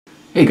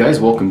Hey guys,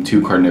 welcome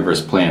to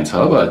Carnivorous Plants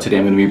Hub. Today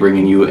I'm going to be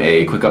bringing you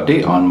a quick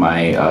update on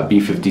my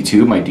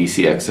B52, my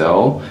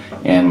DCXL,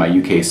 and my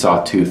UK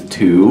Sawtooth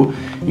II. You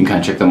can kind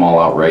of check them all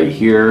out right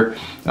here.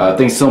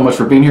 Thanks so much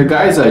for being here,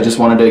 guys. I just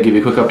wanted to give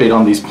you a quick update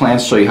on these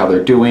plants, show you how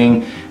they're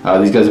doing.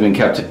 These guys have been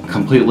kept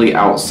completely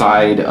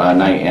outside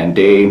night and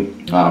day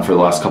for the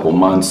last couple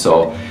months,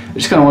 so I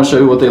just kind of want to show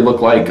you what they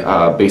look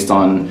like based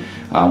on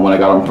when I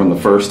got them from the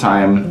first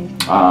time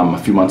a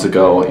few months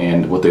ago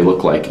and what they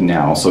look like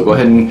now. So go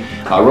ahead and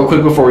real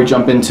quick before we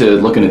jump into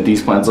looking at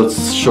these plants,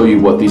 let's show you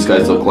what these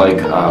guys look like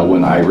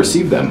when I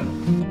receive them.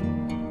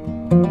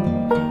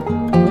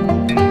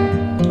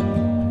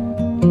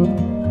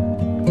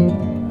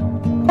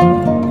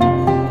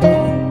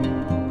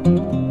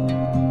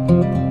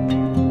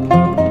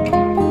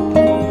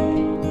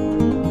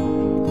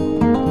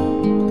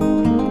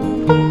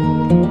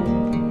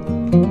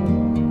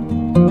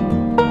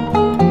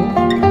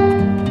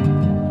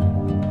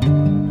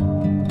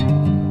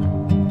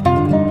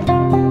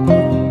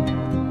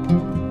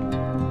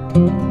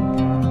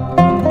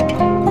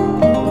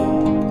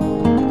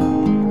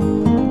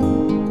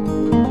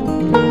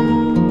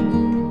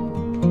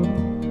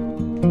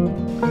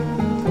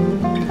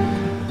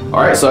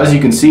 Alright, so as you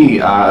can see,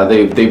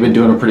 they've been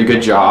doing a pretty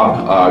good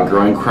job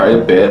growing quite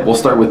a bit. We'll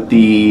start with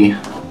the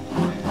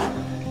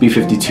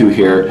B52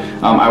 here.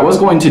 I was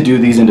going to do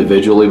these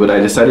individually, but I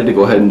decided to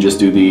go ahead and just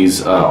do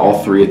these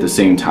all three at the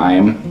same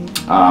time.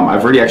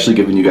 I've already actually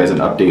given you guys an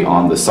update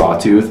on the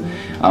Sawtooth,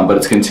 but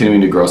it's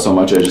continuing to grow so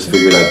much I just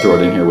figured I'd throw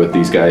it in here with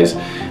these guys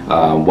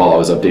while I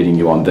was updating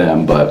you on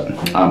them.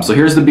 But so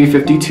here's the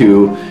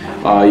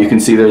B52. You can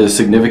see there's a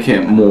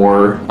significant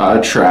more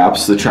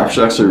traps. The traps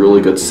are actually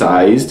really good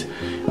sized.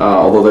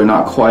 Although they're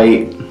not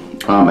quite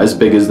as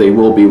big as they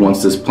will be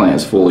once this plant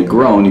is fully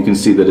grown. You can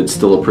see that it's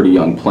still a pretty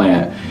young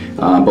plant,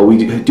 but we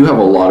do have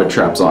a lot of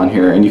traps on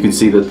here, and you can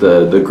see that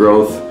the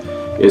growth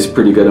is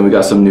pretty good, and we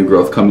got some new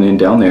growth coming in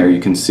down there,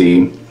 you can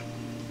see.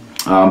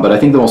 But I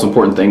think the most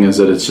important thing is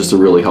that it's just a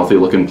really healthy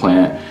looking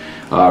plant,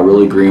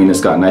 really green.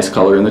 It's got nice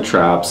color in the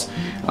traps.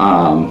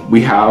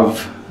 We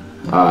have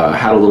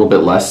had a little bit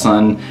less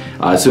sun.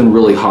 It's been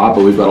really hot,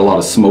 but we've got a lot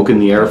of smoke in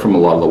the air from a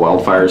lot of the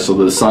wildfires, so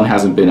the sun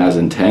hasn't been as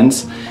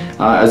intense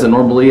as it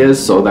normally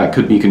is, so that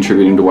could be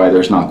contributing to why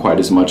there's not quite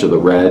as much of the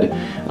red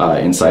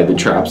inside the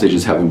traps. They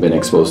just haven't been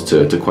exposed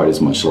to quite as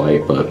much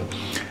light.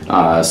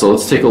 But so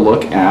let's take a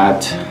look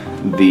at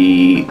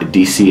the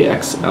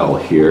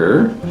DCXL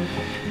here.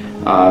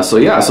 So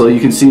yeah, so you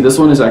can see this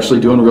one is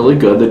actually doing really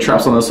good. The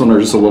traps on this one are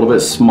just a little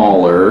bit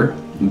smaller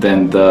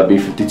than the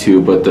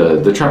B52, but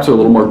the traps are a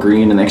little more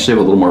green and they actually have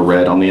a little more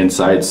red on the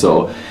inside,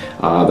 so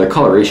their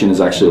coloration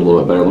is actually a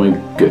little bit better. Let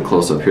me get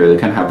close up here. They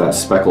kind of have that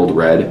speckled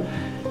red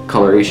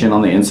coloration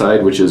on the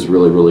inside, which is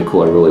really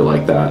cool. I really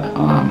like that.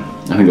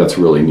 I think that's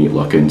really neat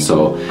looking.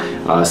 So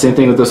same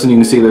thing with this one. You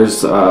can see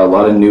there's a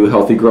lot of new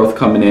healthy growth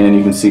coming in.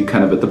 You can see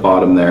kind of at the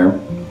bottom there.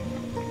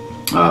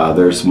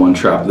 There's one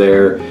trap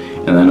there,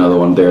 and then another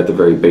one there at the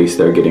very base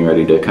there, getting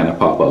ready to kind of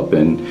pop up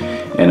and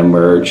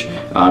emerge.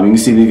 You can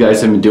see these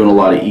guys have been doing a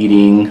lot of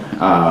eating.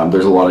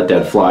 There's a lot of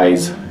dead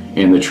flies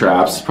in the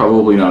traps,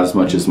 probably not as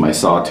much as my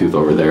Sawtooth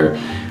over there.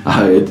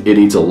 It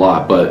eats a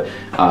lot, but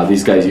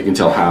these guys, you can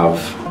tell,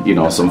 have, you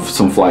know, some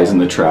flies in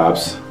the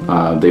traps.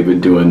 They've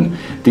been doing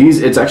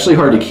these. It's actually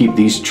hard to keep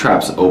these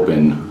traps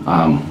open.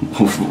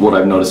 What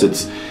I've noticed,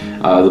 it's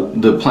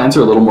the plants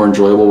are a little more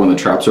enjoyable when the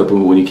traps are open,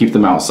 but when you keep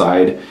them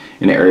outside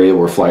in an area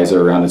where flies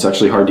are around, it's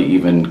actually hard to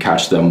even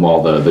catch them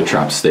while the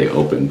traps stay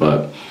open.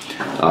 But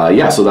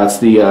yeah, so that's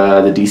the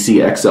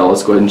DCXL.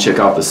 Let's go ahead and check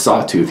out the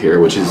Sawtooth here,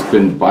 which has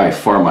been by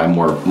far my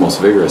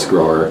most vigorous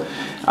grower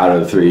out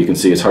of the three. You can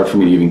see it's hard for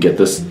me to even get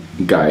this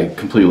guy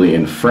completely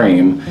in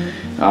frame.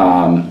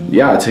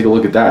 Yeah, take a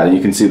look at that, and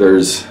you can see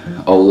there's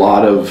a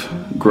lot of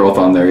growth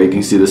on there. You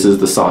can see this is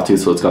the Sawtooth,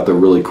 so it's got the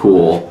really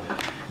cool,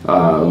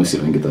 let me see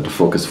if I can get that to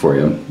focus for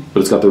you, but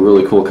it's got the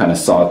really cool kind of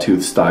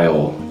Sawtooth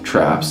style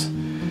traps.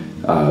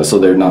 So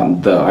they're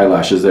not, the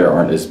eyelashes there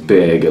aren't as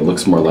big. It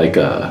looks more like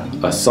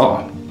a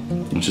saw,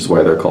 which is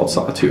why they're called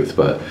Sawtooth.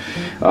 But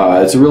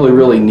it's a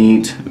really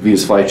neat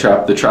Venus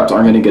flytrap. The traps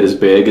aren't going to get as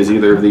big as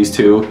either of these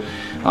two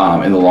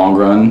in the long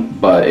run,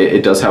 but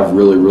it does have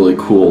really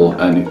cool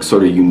and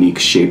sort of unique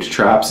shaped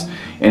traps,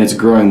 and it's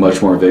growing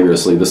much more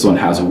vigorously. This one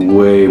has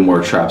way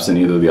more traps than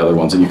either of the other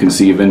ones, and you can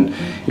see, even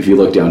if you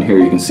look down here,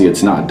 you can see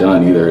it's not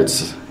done either.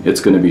 It's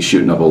going to be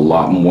shooting up a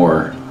lot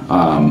more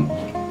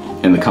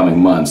in the coming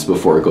months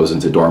before it goes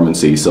into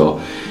dormancy.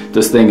 So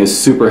this thing is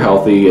super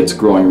healthy. It's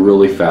growing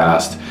really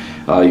fast.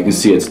 You can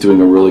see it's doing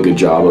a really good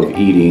job of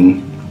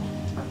eating.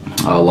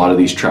 A lot of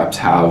these traps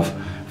have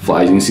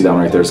flies. You can see that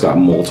one right there. It's got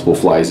multiple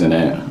flies in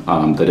it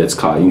that it's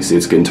caught. You can see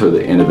it's getting to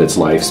the end of its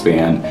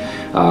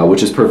lifespan,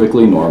 which is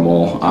perfectly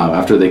normal.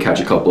 After they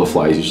catch a couple of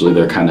flies, usually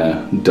they're kind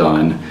of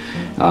done.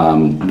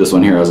 This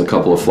one here has a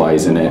couple of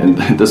flies in it, and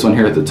this one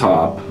here at the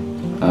top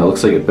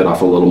looks like it bit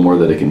off a little more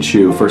that it can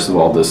chew. First of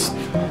all, this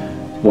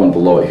one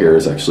below it here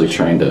is actually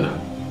trying to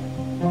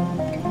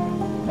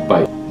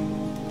bite.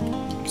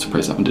 I'm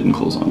surprised that one didn't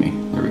close on me.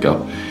 There we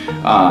go.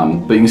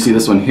 But you can see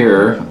this one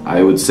here,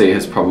 I would say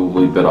has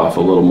probably bit off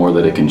a little more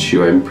than it can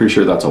chew. I'm pretty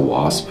sure that's a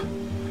wasp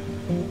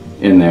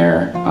in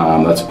there.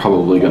 That's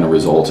probably going to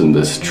result in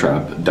this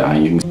trap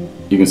dying.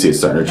 You can see it's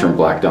starting to turn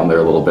black down there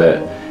a little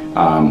bit.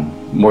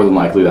 More than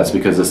likely that's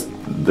because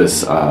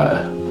this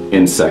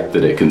insect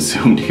that it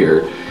consumed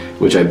here,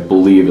 which I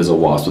believe is a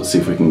wasp. Let's see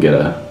if we can get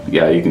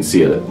yeah, you can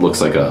see it. It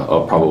looks like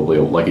probably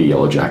like a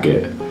yellow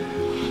jacket.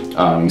 You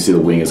can see the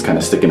wing is kind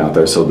of sticking out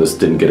there, so this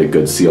didn't get a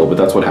good seal, but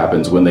that's what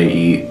happens when they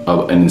eat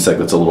an insect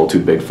that's a little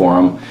too big for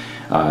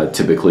them.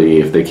 Typically,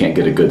 if they can't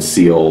get a good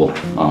seal,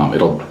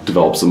 it'll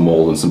develop some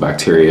mold and some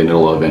bacteria, and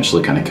it'll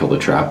eventually kind of kill the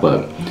trap.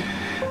 But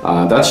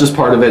that's just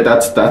part of it.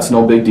 That's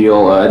no big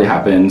deal. It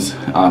happens,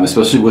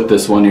 especially with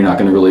this one. You're not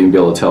going to really be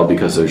able to tell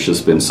because there's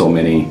just been so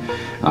many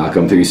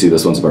come through. You see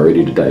this one's about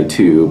ready to die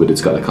too, but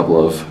it's got a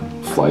couple of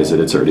flies that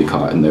it's already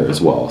caught in there as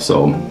well.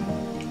 So,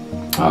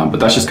 but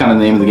that's just kind of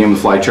the name of the game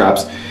with fly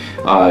traps.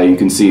 You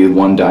can see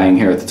one dying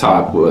here at the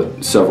top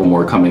with several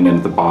more coming in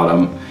at the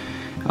bottom.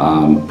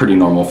 Pretty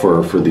normal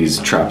for these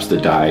traps to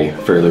die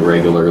fairly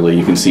regularly.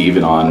 You can see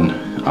even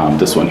on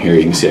this one here,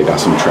 you can see I got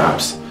some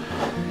traps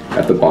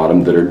at the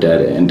bottom that are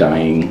dead and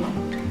dying.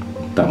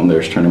 That one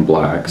there's turning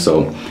black.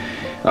 So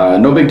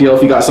no big deal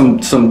if you got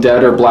some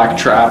dead or black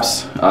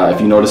traps. If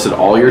you notice that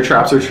all your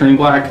traps are turning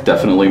black,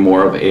 definitely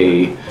more of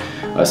a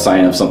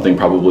sign of something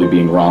probably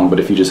being wrong. But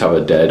if you just have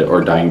a dead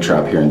or dying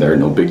trap here and there,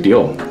 no big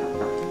deal.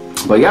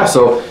 But yeah,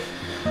 so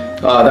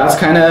that's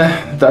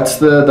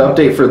the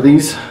update for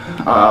these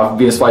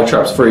Venus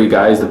flytraps for you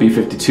guys, the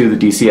B52,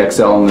 the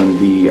DCXL, and then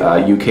the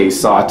UK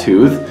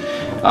Sawtooth.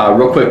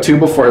 Real quick too,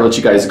 before I let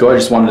you guys go, I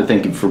just wanted to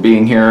thank you for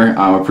being here.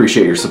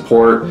 Appreciate your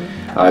support.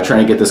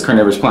 Trying to get this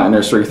carnivorous plant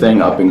nursery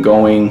thing up and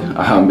going.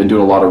 Been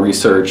doing a lot of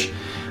research.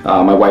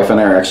 My wife and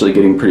I are actually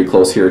getting pretty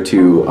close here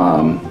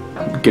to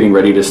getting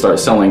ready to start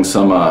selling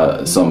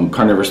some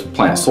carnivorous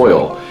plant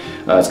soil.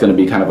 It's going to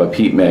be kind of a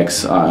peat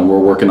mix, and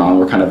we're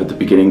kind of at the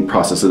beginning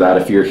process of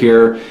that. If you're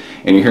here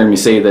and you're hearing me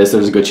say this,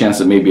 there's a good chance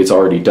that maybe it's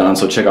already done,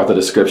 so check out the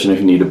description if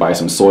you need to buy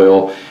some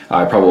soil.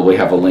 I probably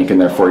have a link in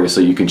there for you, so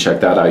you can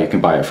check that out. You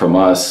can buy it from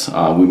us.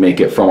 We make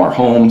it from our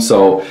home,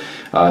 so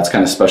it's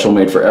kind of special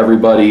made for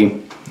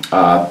everybody.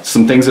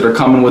 Some things that are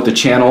coming with the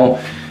channel.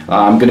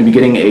 I'm going to be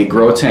getting a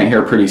grow tent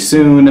here pretty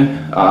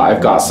soon.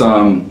 I've got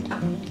some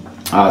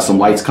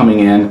lights coming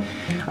in.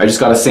 I just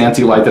got a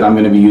Santee light that I'm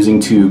going to be using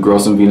to grow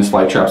some Venus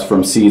flytraps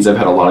from seeds. I've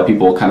had a lot of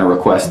people kind of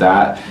request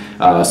that,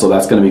 so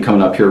that's going to be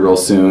coming up here real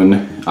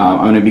soon. I'm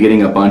going to be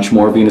getting a bunch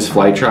more Venus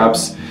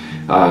flytraps,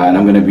 and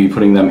I'm going to be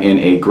putting them in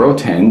a grow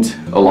tent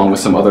along with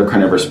some other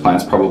carnivorous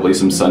plants, probably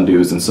some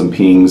sundews and some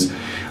pings,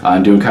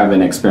 and doing kind of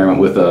an experiment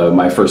with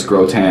my first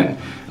grow tent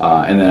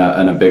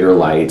and a bigger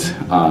light.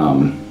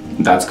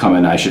 That's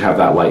coming. I should have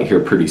that light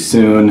here pretty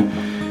soon.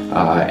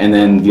 And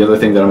then the other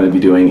thing that I'm going to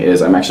be doing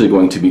is I'm actually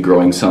going to be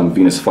growing some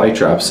Venus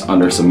flytraps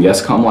under some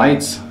Yes Come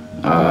lights,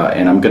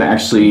 and I'm going to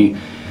actually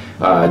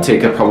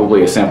take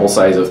probably a sample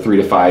size of 3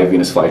 to 5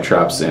 Venus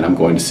flytraps, and I'm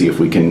going to see if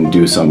we can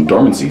do some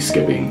dormancy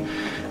skipping.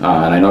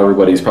 And I know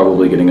everybody's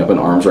probably getting up in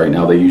arms right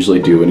now. They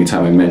usually do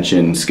anytime I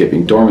mention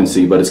skipping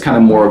dormancy, but it's kind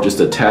of more of just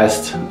a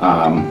test.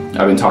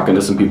 I've been talking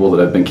to some people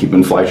that have been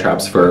keeping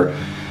flytraps for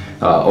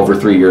over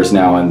 3 years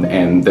now,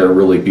 and they're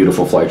really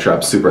beautiful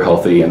flytraps, super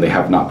healthy, and they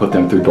have not put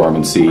them through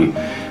dormancy.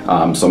 So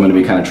I'm going to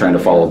be kind of trying to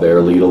follow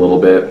their lead a little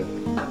bit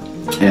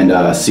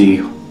and see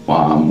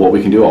what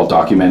we can do. I'll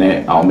document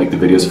it. I'll make the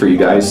videos for you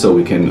guys so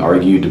we can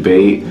argue,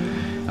 debate,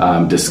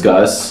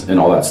 discuss, and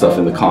all that stuff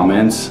in the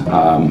comments.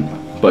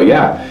 But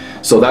yeah,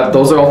 so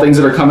those are all things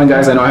that are coming,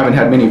 guys. I know I haven't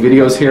had many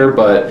videos here,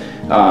 but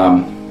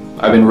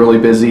I've been really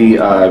busy.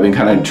 I've been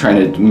kind of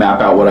trying to map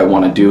out what I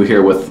want to do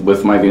here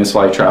with my Venus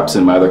flytraps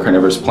and my other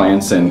carnivorous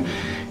plants and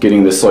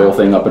getting this soil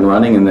thing up and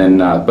running. And then,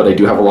 but I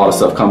do have a lot of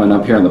stuff coming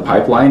up here in the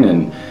pipeline.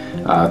 And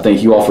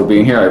thank you all for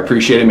being here. I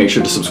appreciate it. Make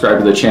sure to subscribe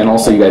to the channel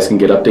so you guys can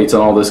get updates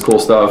on all this cool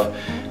stuff,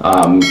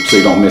 so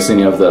you don't miss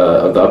any of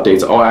the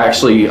updates. Oh,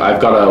 actually,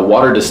 I've got a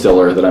water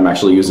distiller that I'm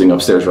actually using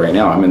upstairs right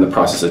now. I'm in the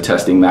process of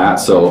testing that,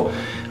 so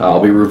I'll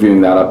be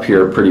reviewing that up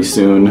here pretty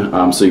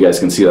soon, so you guys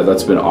can see that.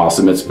 That's been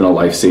awesome. It's been a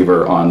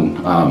lifesaver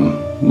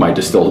on my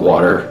distilled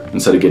water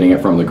instead of getting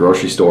it from the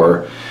grocery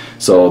store.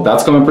 So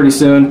that's coming pretty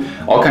soon.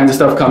 All kinds of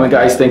stuff coming,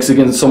 guys. Thanks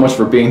again so much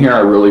for being here. I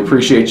really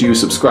appreciate you.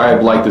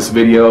 Subscribe, like this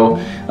video,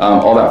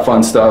 all that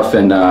fun stuff,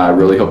 and I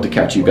really hope to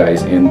catch you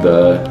guys in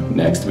the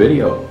next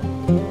video.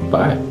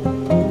 Bye.